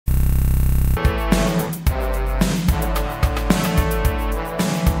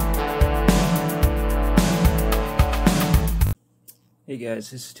Hey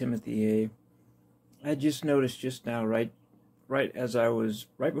guys, this is Timothy A. I just noticed just now, right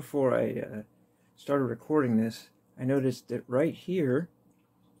before I started recording this, I noticed that right here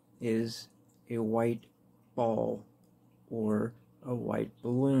is a white ball or a white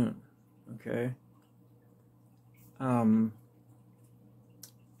balloon. Okay,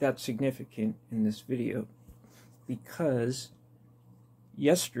 that's significant in this video because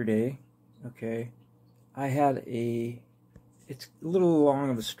yesterday, okay, I had it's a little long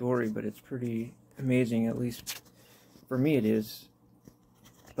of a story, but it's pretty amazing, at least for me it is.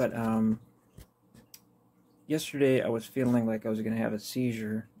 But yesterday I was feeling like I was going to have a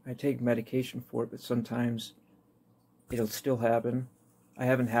seizure. I take medication for it, but sometimes it'll still happen. I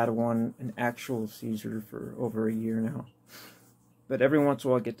haven't had an actual seizure for over a year now. But every once in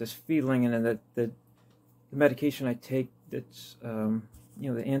a while I get this feeling, and that the medication I take, that's the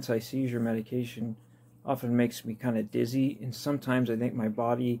anti-seizure medication, often makes me kind of dizzy, and sometimes I think my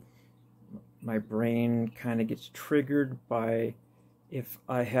brain kind of gets triggered by if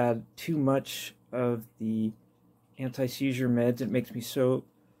I had too much of the anti-seizure meds. It makes me so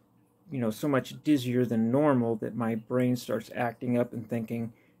much dizzier than normal that my brain starts acting up and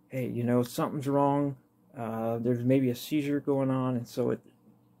thinking, hey, something's wrong, there's maybe a seizure going on, and so it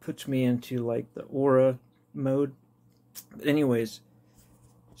puts me into like the aura mode. But anyways,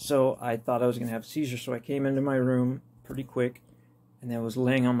 so I thought I was going to have a seizure, so I came into my room pretty quick, and I was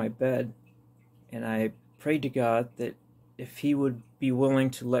laying on my bed, and I prayed to God that if He would be willing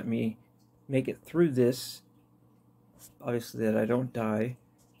to let me make it through this, obviously that I don't die,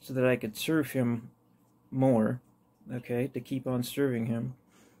 so that I could serve Him more, okay, to keep on serving Him.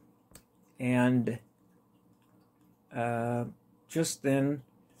 And just then,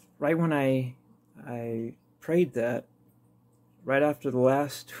 right when I prayed that, right after the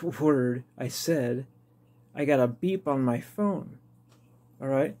last word I said, I got a beep on my phone.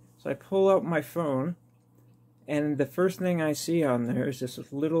 Alright? So I pull out my phone, and the first thing I see on there is this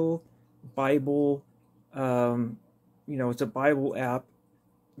little Bible, it's a Bible app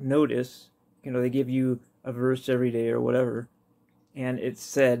notice. They give you a verse every day or whatever. And it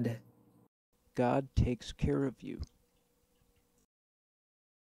said, God takes care of you.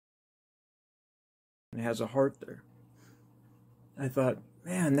 And it has a heart there. I thought,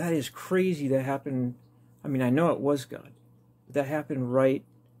 man, that is crazy. That happened. I mean, I know it was God, but that happened right.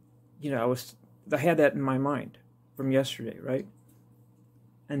 I had that in my mind from yesterday, right?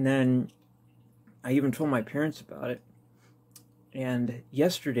 And then I even told my parents about it. And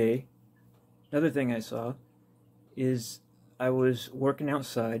yesterday, another thing I saw is I was working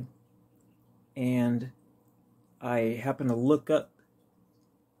outside, and I happened to look up,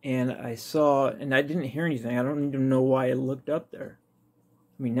 and I saw, and I didn't hear anything. I don't even know why I looked up there.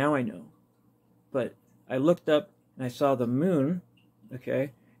 I mean, now I know. But I looked up, and I saw the moon,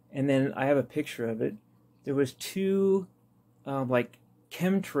 okay? And then I have a picture of it. There was two, like,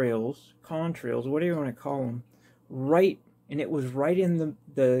 chemtrails, contrails, whatever you want to call them, and it was right in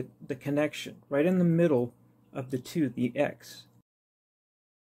the connection, right in the middle of the two, the X.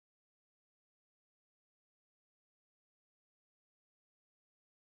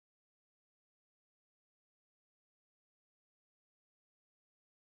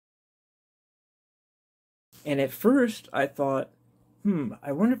 And at first, I thought,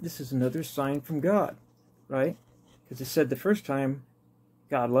 I wonder if this is another sign from God, right? Because it said the first time,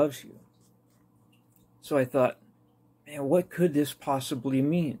 God loves you. So I thought, man, what could this possibly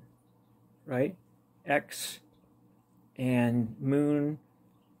mean, right? X and moon,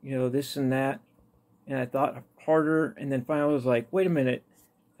 this and that. And I thought harder, and then finally I was like, wait a minute,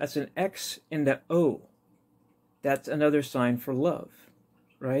 that's an X and the O. That's another sign for love,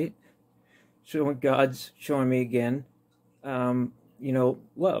 right? So when God's showing me again,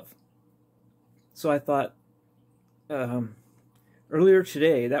 love. So I thought, earlier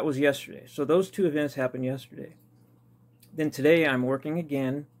today, that was yesterday. So those two events happened yesterday. Then today I'm working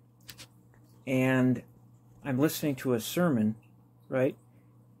again, and I'm listening to a sermon, right?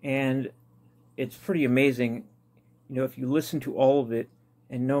 And it's pretty amazing, if you listen to all of it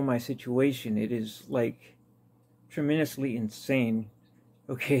and know my situation, it is like tremendously insane,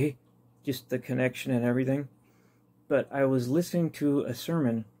 okay? Just the connection and everything. But I was listening to a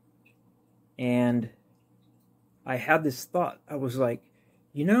sermon, and I had this thought. I was like,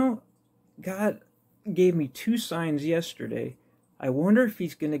 God gave me two signs yesterday. I wonder if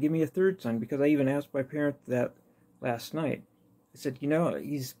He's going to give me a third sign, because I even asked my parents that last night. I said,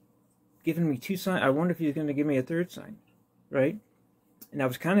 He's given me two signs. I wonder if He's going to give me a third sign, right? And I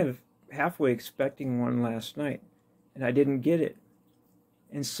was kind of halfway expecting one last night, and I didn't get it.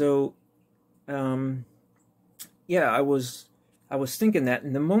 And so, I was I was thinking that,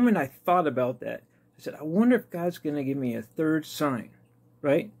 and the moment I thought about that, I said, I wonder if God's going to give me a third sign,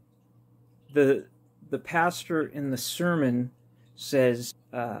 right? The pastor in the sermon says,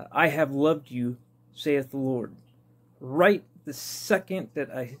 I have loved you, saith the Lord. Right the second that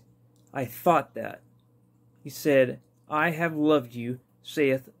I thought that, he said, I have loved you,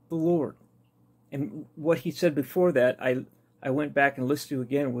 saith the Lord. And what he said before that, I went back and listened to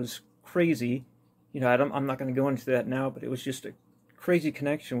again, was crazy. You know, I'm not going to go into that now, but it was just a crazy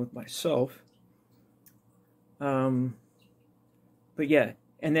connection with myself. But yeah,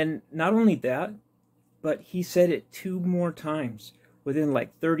 and then not only that, but he said it 2 more times within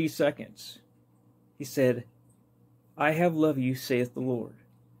like 30 seconds. He said, I have loved you, saith the Lord.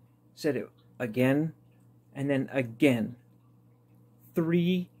 Said it again and then again.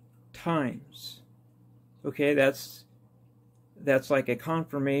 3 times. Okay, that's like a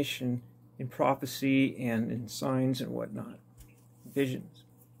confirmation in prophecy and in signs and whatnot. Visions.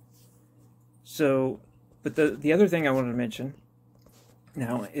 So, but the other thing I wanted to mention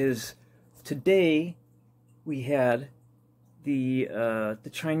now is today we had the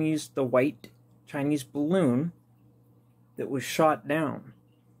white Chinese balloon that was shot down.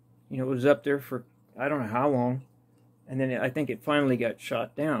 You know, it was up there for I don't know how long, and then I think it finally got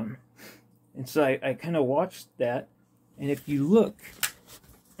shot down. And so I kind of watched that, and if you look,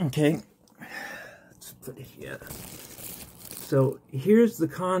 okay, let's put it here. So here's the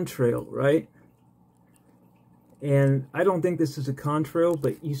contrail, right? And I don't think this is a contrail,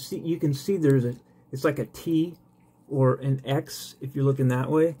 but you can see it's like a T or an X if you're looking that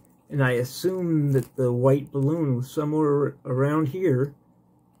way. And I assume that the white balloon was somewhere around here.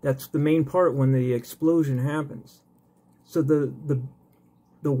 That's the main part when the explosion happens. So the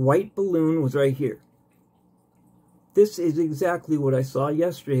white balloon was right here. This is exactly what I saw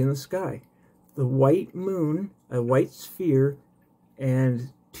yesterday in the sky. The white moon, a white sphere, and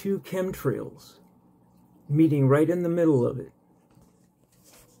 2 chemtrails meeting right in the middle of it.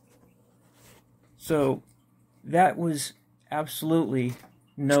 So that was absolutely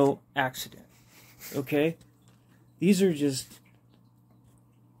no accident. Okay? These are just,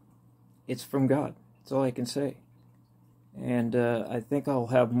 it's from God. That's all I can say. And I think I'll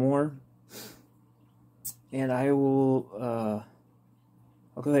have more. And I will,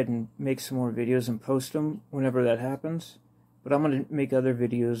 I'll go ahead and make some more videos and post them whenever that happens. But I'm going to make other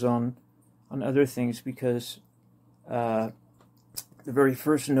videos on other things because the very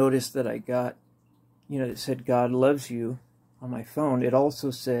first notice that I got, you know, it said God loves you on my phone. It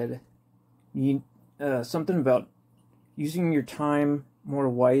also said something about using your time more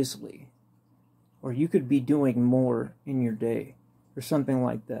wisely, or you could be doing more in your day, or something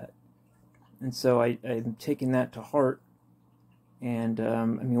like that. And so I'm taking that to heart. And I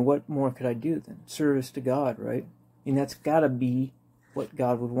mean, what more could I do than service to God, right? I mean, that's got to be what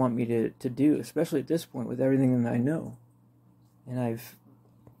God would want me to do, especially at this point with everything that I know. And I've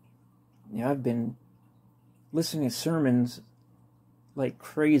been listening to sermons like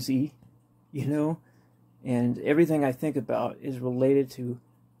crazy, you know, and everything I think about is related to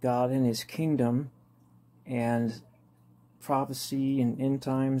God and His kingdom and prophecy and end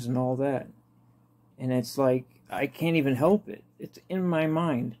times and all that. And it's like, I can't even help it. It's in my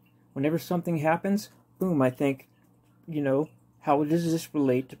mind. Whenever something happens, boom, I think, you know, how does this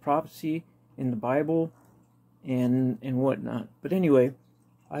relate to prophecy in the Bible and whatnot. But anyway,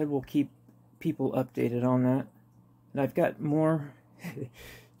 I will keep people updated on that. And I've got more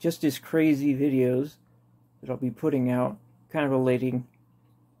just as crazy videos that I'll be putting out, kind of relating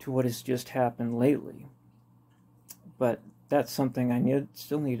to what has just happened lately. But that's something I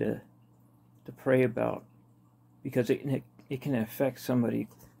still need to pray about, because it can affect somebody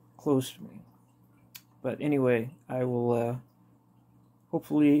close to me. But anyway, I will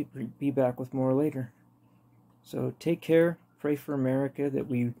hopefully be back with more later. So take care. Pray for America, that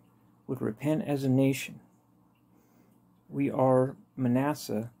we would repent as a nation. We are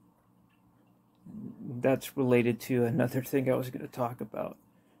Manasseh. That's related to another thing I was going to talk about.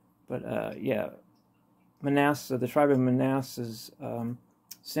 But yeah, Manasseh, the tribe of Manasseh's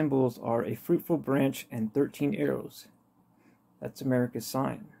symbols are a fruitful branch and 13 arrows. That's America's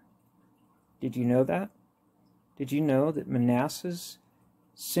sign. Did you know that? Did you know that Manasseh's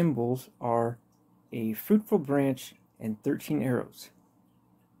symbols are a fruitful branch and 13 arrows?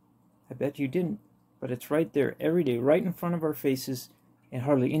 I bet you didn't, but it's right there every day, right in front of our faces, and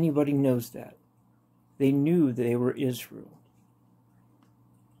hardly anybody knows that. They knew they were Israel.